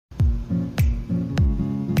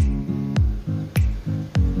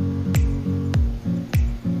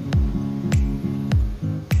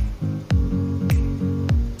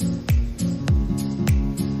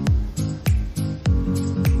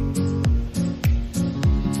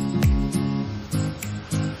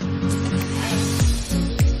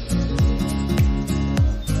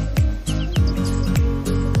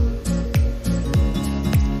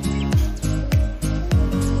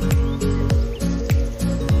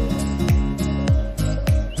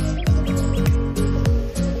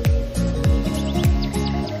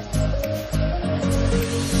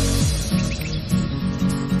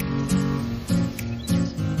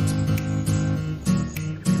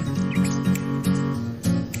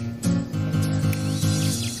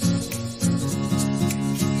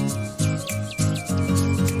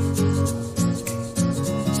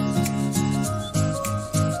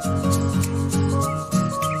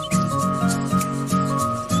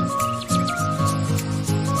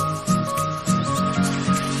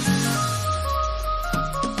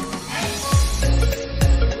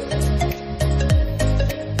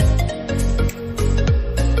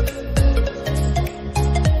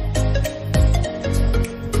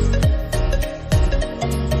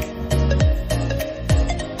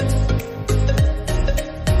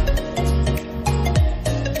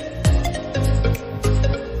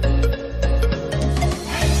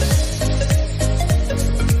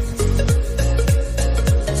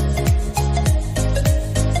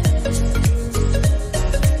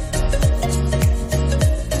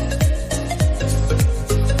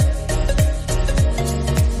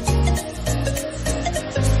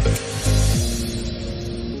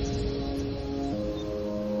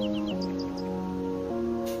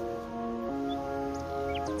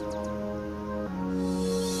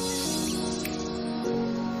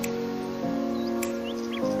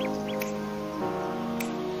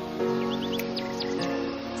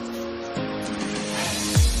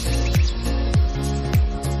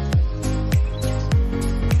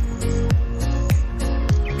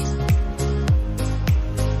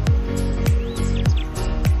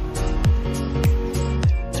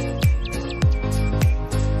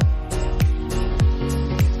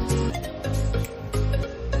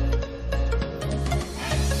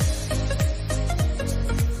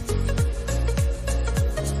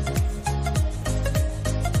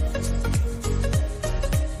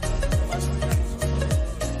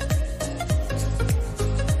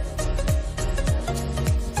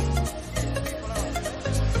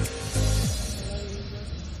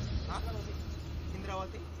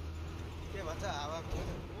भन्छ हावाको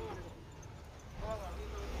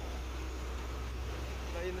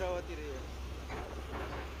इन्द्रावती रे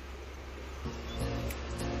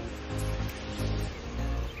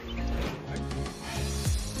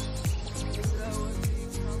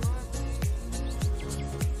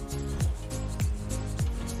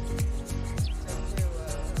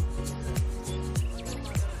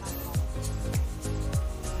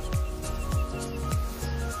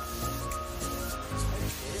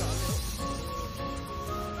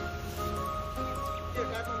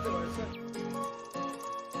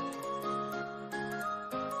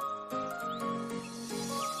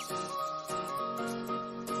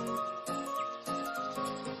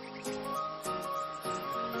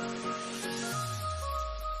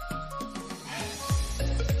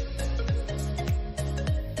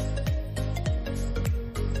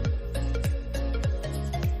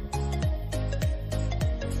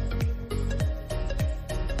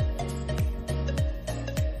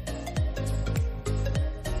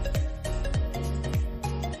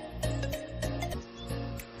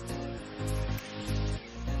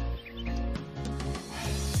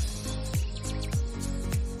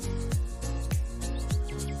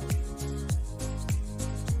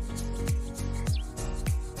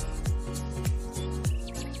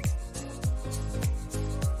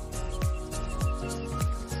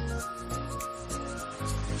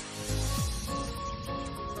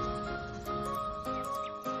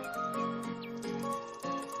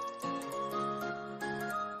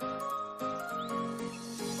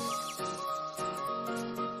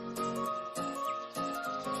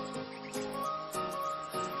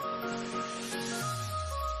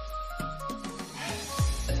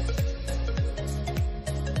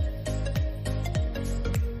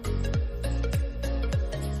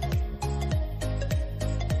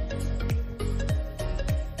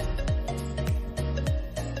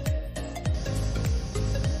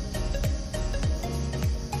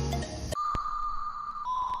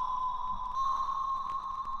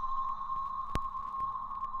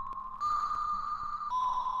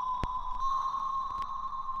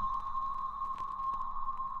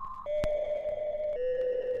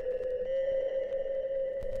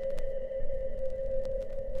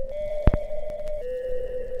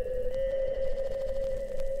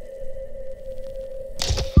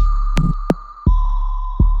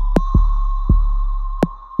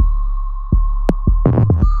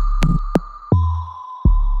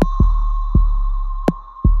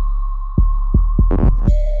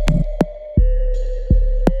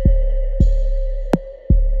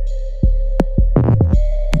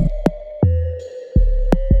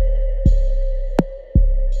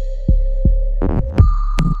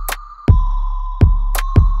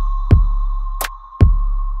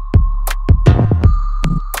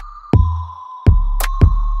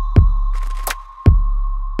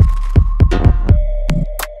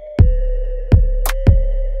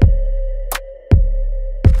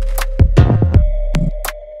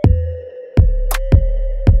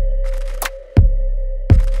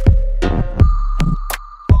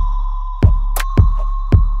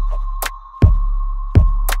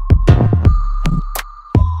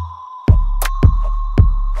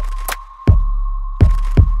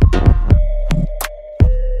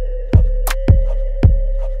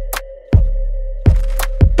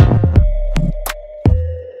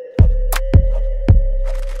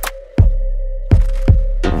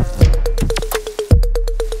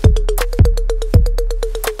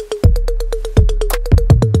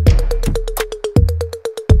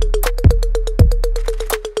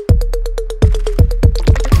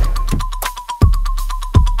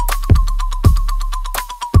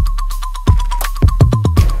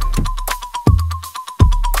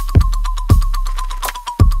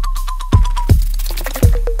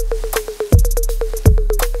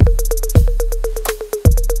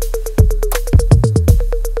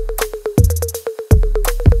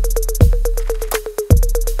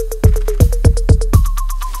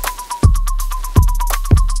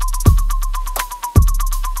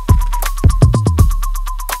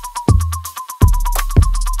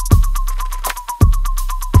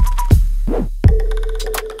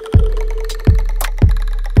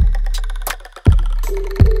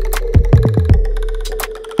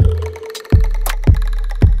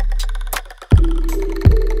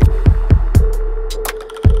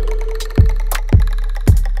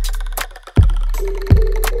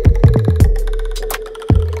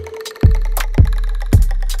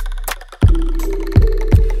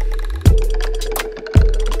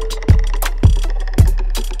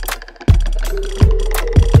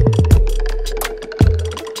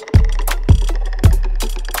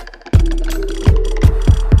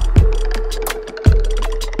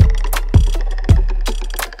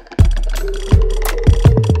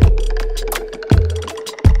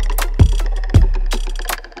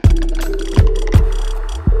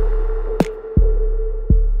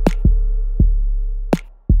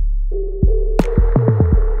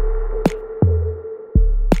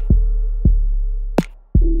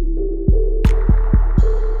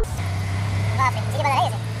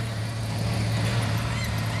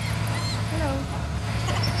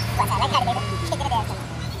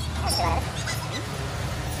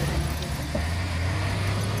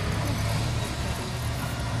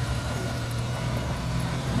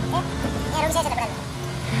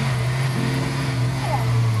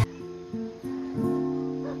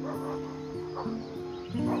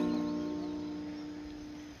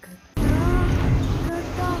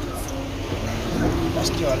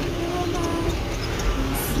अस्ति हल्यो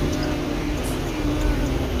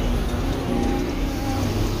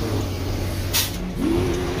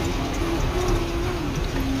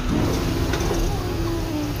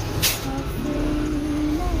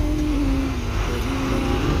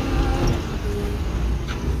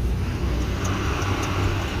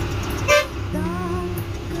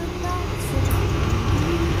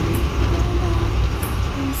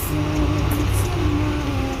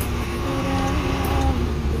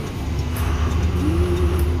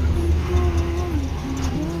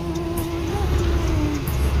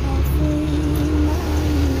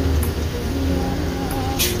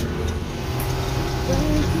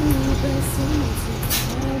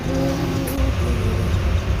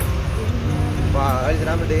अहिले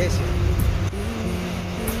राम्रो देखेछ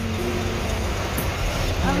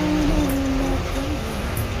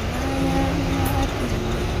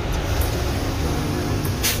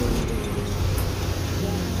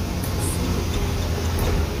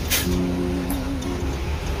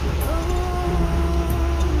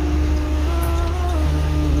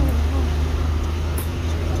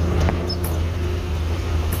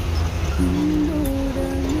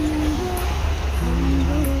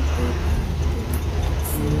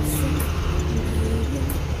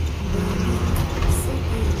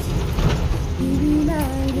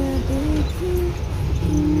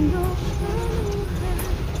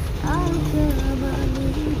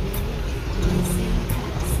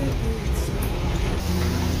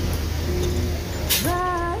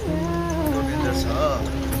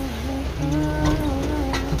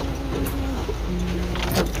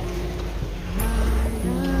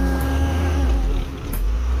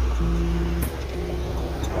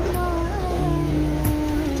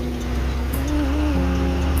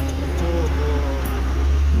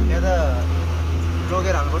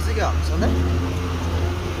रोकेर हाल्नुपर्छ कि हामी सधैँ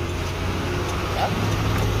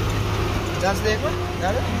जान्छ दिएको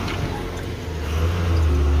गाडी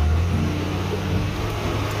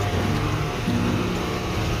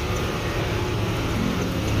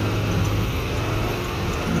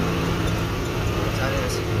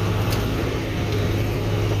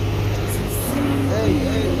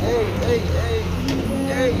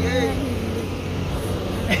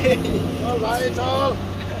भाइ चल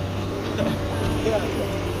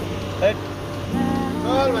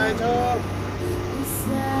चल भाइ चल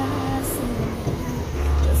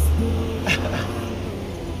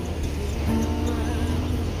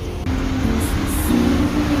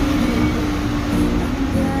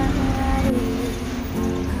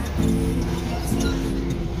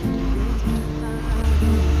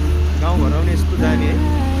गाउँघरमा पनि यस्तो जाने है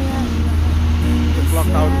क्लक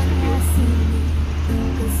टावर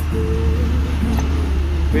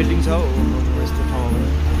बिल्डिङ छ यस्तो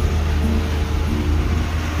ठाउँमा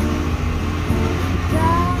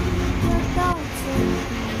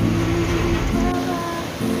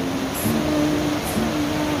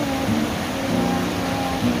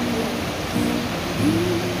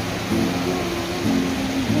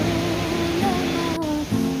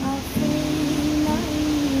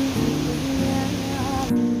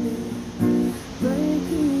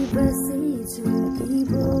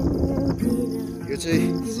यो चाहिँ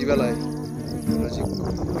शिवालय नजिकको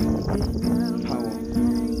ठाउँ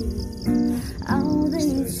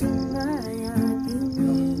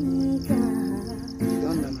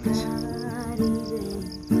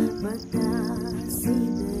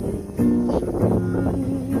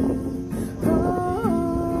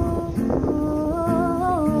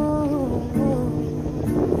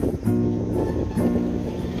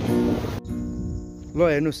ल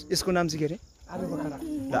हेर्नुहोस् यसको नाम चाहिँ के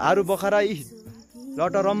अरे आरु बखरा यी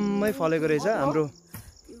लटरम्मै फलेको रहेछ हाम्रो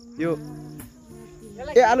यो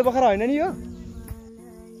ए आलु बखरा होइन नि यो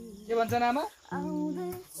के भन्छ नामा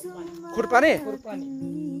खुर्पाने खुर्पानी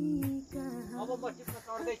अब म टिप्न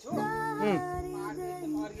चढ्दै छु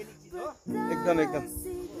एकदम अर्ग्यानिक चीज हो एकदम एकदम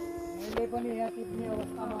मैले पनि यहाँ टिप्ने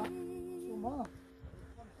अवस्थामा छु म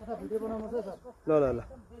कता भिडियो बनाउनु छ सर ल ल ल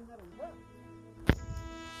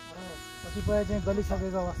कतिपय चाहिँ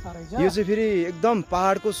गलिसकेको अवस्था रहेछ यो चाहिँ फेरि एकदम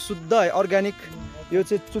पहाडको शुद्ध अर्ग्यानिक यो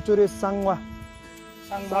चाहिँ चुचुरे साङवा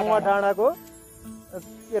डाँडाको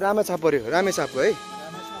के रामेछाप पर्यो रामेछापको है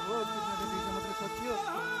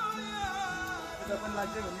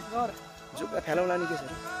जुका फ्यालाउला नि के छ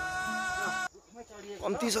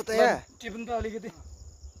कम्ती छ त यहाँ टिप्नु त अलिकति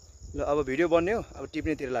ल अब भिडियो बन्यो अब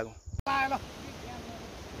टिप्नेतिर लागौँ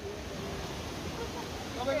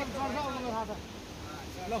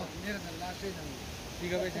ल मेरो त लास्टै छ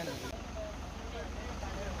पिकअपै छैन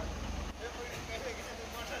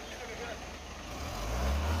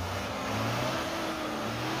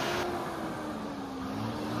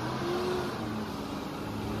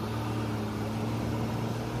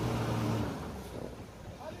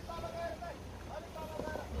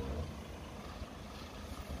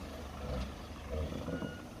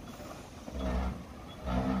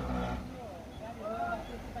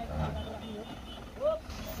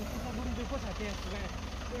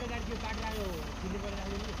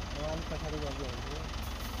अलिक पछाडि गर्दै हुन्छ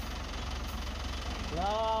ल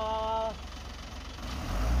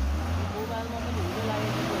मोबाइलमा पनि हिँड्नु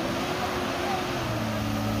लागेको थियो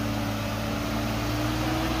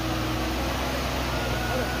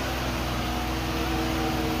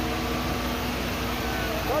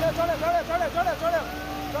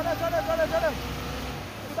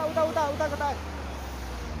चढ्यो उता कता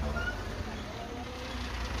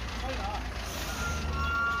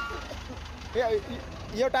ए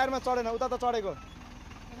यो टायरमा चढेन उता त चढेको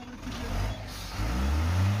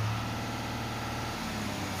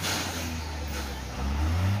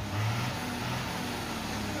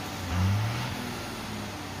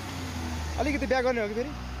अलिकति ब्याक गर्ने हो कि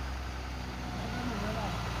फेरि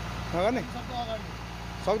नगर्ने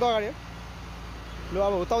सक्दो अगाडि हो लु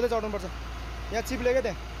अब हुत्ताउँदै चढ्नुपर्छ यहाँ चिप्ले क्या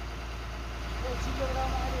त्यहाँ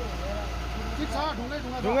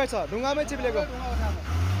ढुङ्गै छ ढुङ्गामै चिप्लेको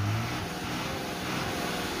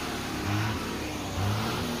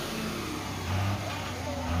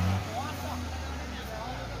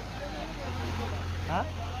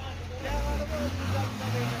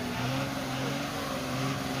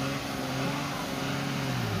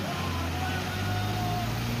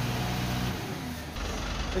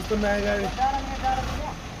यस्तो नयाँ गाडी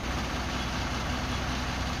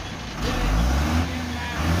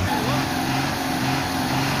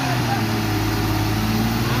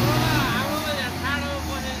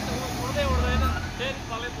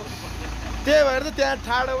त्यही भएर त त्यहाँ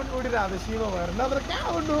ठाडो पनि उडिरहेको थियो सिमा भएर नत्र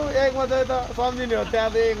कहाँ उड्नु एकमा चाहिँ त सम्झिने हो त्यहाँ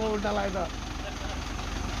त एकमा उड्नलाई त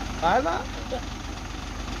होइन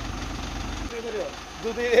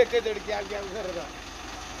दुधै एकैचोटि क्याल क्याल गरेर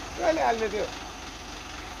कहिले हाल्ने थियो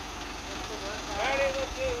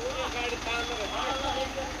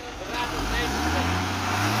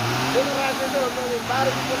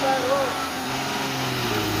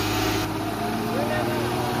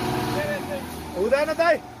हुँदैन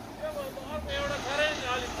दाइ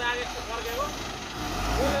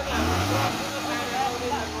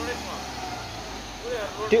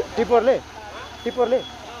टिपरले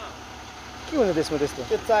के हुन्छ त्यसमा त्यस्तो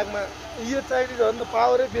त्यो चाकमा यो चाकले झन् त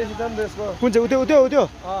पावरै बेसी छ नि त्यसको कुन चाहिँ उत्यो उत्यो उत्यो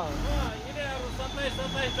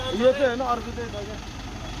यो चाहिँ होइन अर्को चाहिँ छ क्या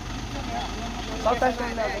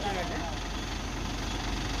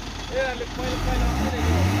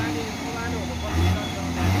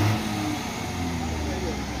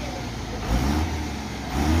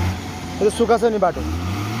 27 सुक्खा छ नि बाटो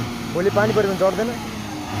भोलि पानी पऱ्यो भने चढ्दैन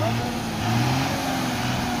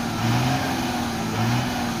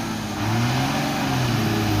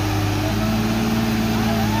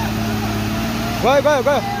गयो गयो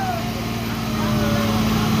गयो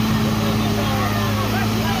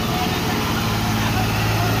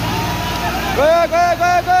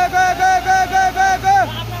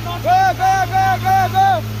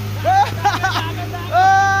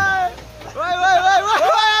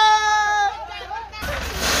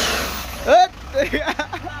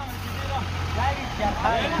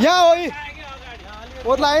यहाँ हो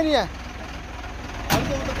ओत्ला आयो नि यहाँ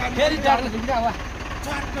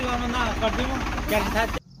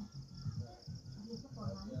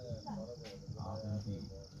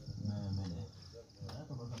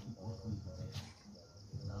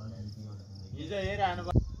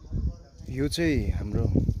यो चाहिँ हाम्रो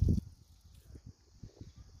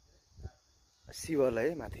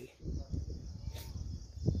शिवालय माथि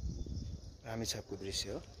रामेछापको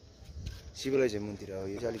दृश्य हो शिवालय चाहिँ मुनतिर हो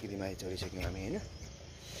यो चाहिँ अलिकति माथि चढिसक्यौँ हामी होइन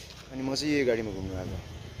अनि म चाहिँ यो गाडीमा घुम्नु आएको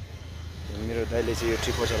मेरो दाइले चाहिँ यो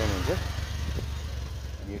ट्रिपर चलाउनुहुन्छ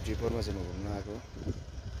अनि यो ट्रिपरमा चाहिँ म घुम्नु आएको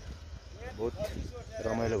बहुत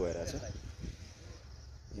रमाइलो भइरहेछ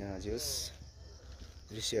यहाँ चाहिँ होस्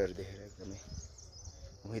दृश्यहरू देखेर एकदमै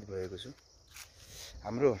मोहित भएको छु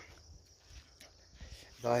हाम्रो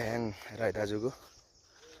दयाङ राई दाजुको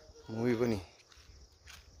मुभी पनि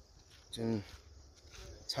जुन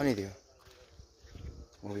छ नि त्यो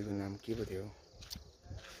मुभीको नाम के पो थियो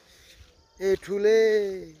ए ठुले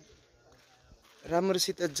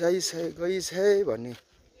राम्रोसित गइस है भन्ने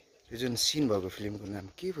त्यो जुन सिन भएको फिल्मको नाम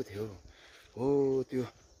के पो थियो हो त्यो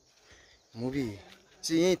मुभी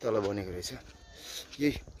चाहिँ यहीँ तल बनेको रहेछ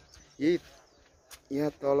यही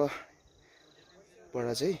यहाँ तलबाट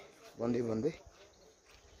चाहिँ बन्दै बन्दै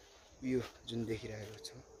यो जुन देखिरहेको छ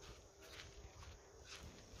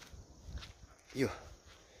यो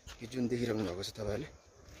जुन देखिरहनु भएको छ तपाईँहरूले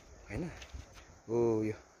होइन हो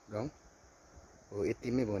यो गाउँ हो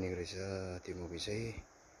यतिमै बनेको रहेछ त्यो मुभी चाहिँ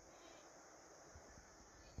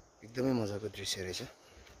एकदमै मजाको दृश्य रहेछ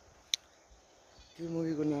त्यो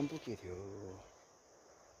मुभीको नाम पो के थियो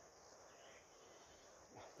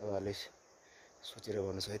तपाईँहरूले सोचेर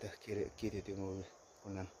भन्नुहोस् है त के थियो त्यो मुभी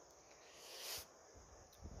नाम।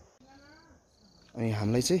 अनि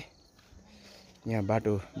हामीलाई चाहिँ यहाँ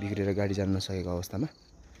बाटो बिग्रेर गाडी जान नसकेको अवस्थामा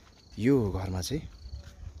यो घरमा चाहिँ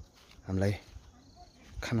हामीलाई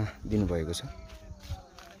खाना दिनुभएको छ।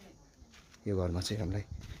 यो घरमा चाहिँ हामीलाई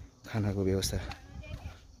खानाको व्यवस्था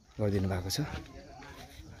गरिदिनु भएको छ।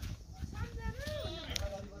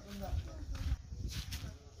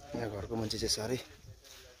 यहाँ घरको मान्छे चाहिँ साह्रै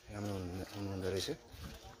राम्रो हुनुहुँदो रहेछ।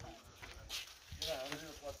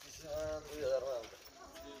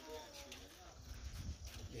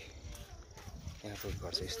 यहाँको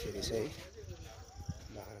घर चाहिँ यस्तै रहेछ है,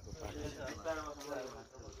 बाख्राको पाटो।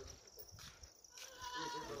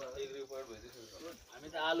 हामी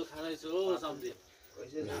त आलु खाँदैछु सम्झे।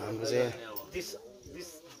 हाम्रो चाहिँ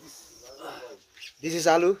दिस इज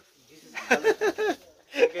आलु।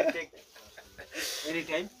 एनी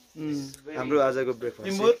टाइम हाम्रो आजको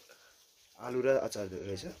ब्रेकफास्ट आलु र अचार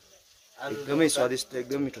रहेछ। एकदमै स्वादिष्ट,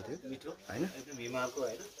 एकदम मिठो थियो हैन? एकदम हिमालको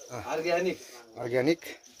हैन, अर्ग्यानिक अर्ग्यानिक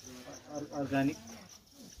अर्ग्यानिक।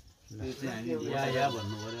 यो चाहिँ हामी या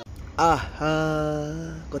भन्नु पर्यो। आहा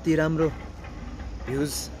कति राम्रो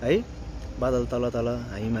भ्युज है, बादल तल तल,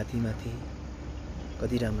 हामी माथि माथि,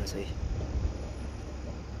 कति राम्रो छ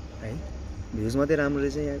है। भ्युज मात्रै राम्रो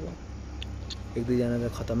रहेछ यहाँको, एक दुईजना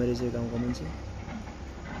त खतमै रहेछ गाउँको मान्छे।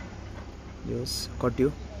 भ्युज कट्यो,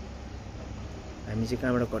 हामी चाहिँ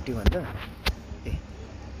कहाँबाट कट्यो भन्छ ए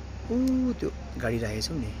ऊ त्यो गाडी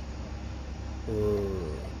राखेछौँ नि, ओ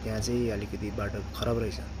त्यहाँ चाहिँ अलिकति बाटो खराब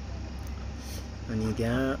रहेछ। अनि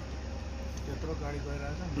त्यहाँ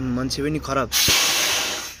मान्छे पनि खराब,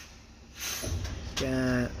 त्यहाँ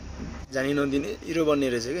जानी नदिने हिरो बन्ने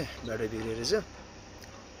रहेछ क्या, बाटो बिग्रिएर रहेछ।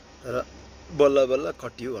 तर बल्ल बल्ल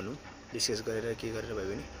कटियो भनौँ, डिस्कस गरेर के गरेर भयो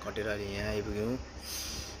भने कटेर अहिले यहाँ आइपुग्यौँ।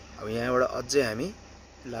 अब यहाँबाट अझै हामी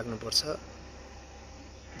लाग्नुपर्छ,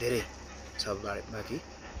 धेरै छ बाँकी।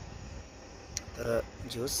 तर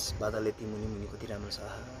जोस् बादल यति मुनि मुनि कति राम्रो छ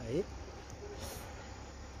है।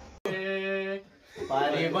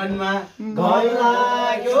 पारेवनमा घर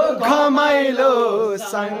लाग्यो घमाइलो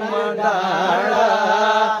सङ्गमा डाँडा,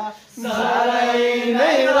 सारै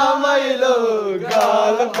नै रमाइलो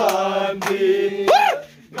गलबन्दी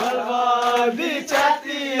गलबन्दी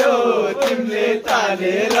च्यातियो तिमीले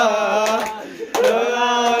तानेर,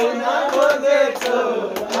 खोजेछौ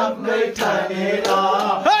आफ्नै ठानेर,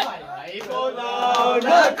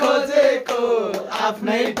 खोजेको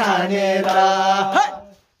आफ्नै ठानेर।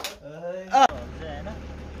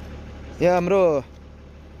 यहाँ हाम्रो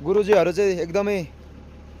गुरुजीहरू चाहिँ एकदमै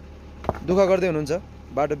दुःख गर्दै हुनुहुन्छ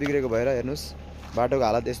बाटो बिग्रेको भएर। हेर्नुहोस् बाटोको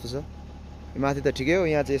हालत यस्तो छ, माथि त ठिकै हो,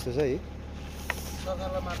 यहाँ चाहिँ यस्तो छ है।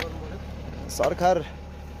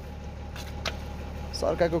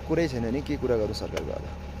 सरकारको कुरै छैन नि, के कुरा गरौँ सरकारको अब।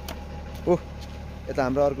 ओह यता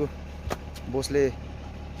हाम्रो अर्को बोसले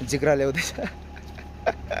जिग्रा ल्याउँदैछ।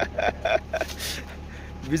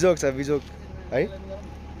 बिजोक छ बिजोक है।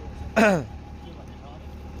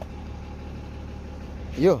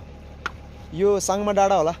 यो साङमा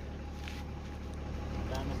डाँडा होला,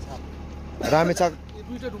 रामेछाप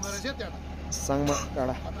साङमा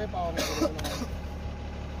डाँडा।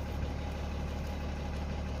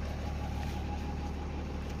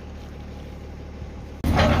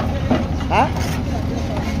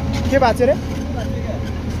 के भएको छ रे?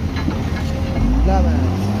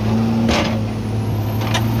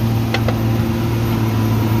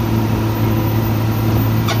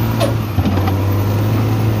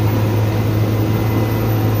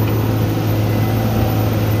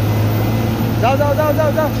 जाऊ जाऊ जाऊ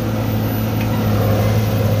जाऊ जाऊ।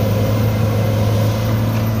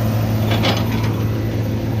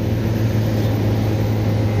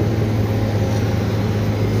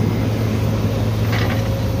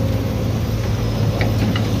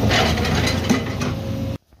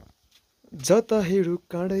 जता हिँडु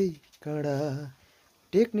काँडै काँडा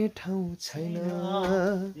टेक्ने ठाउँ छैन।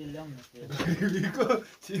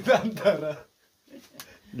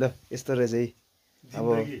 ल यस्तो रहेछ है अब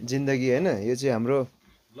जिन्दगी होइन। यो चाहिँ हाम्रो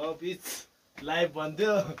लभ इज लाइफ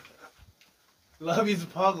भन्थ्यो, लभ इज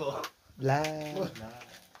फग हो। ला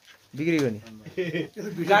बिग्रियो नि,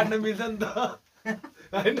 गाड्न मिल्छ नि त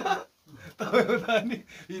होइन? तपाईँको त अनि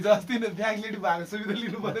हिजो अस्ति नै फ्याक्लिटी भएको सुविधा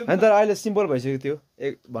लिनु पर्यो नि। तर अहिले सिम्पल भइसक्यो त्यो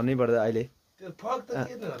एक भन्नै पर्दा। अहिले त्यो फग त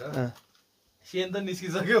के त हो र, सेन त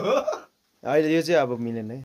निस्किसक्यो हो। अहिले यो चाहिँ अब मिलेन है।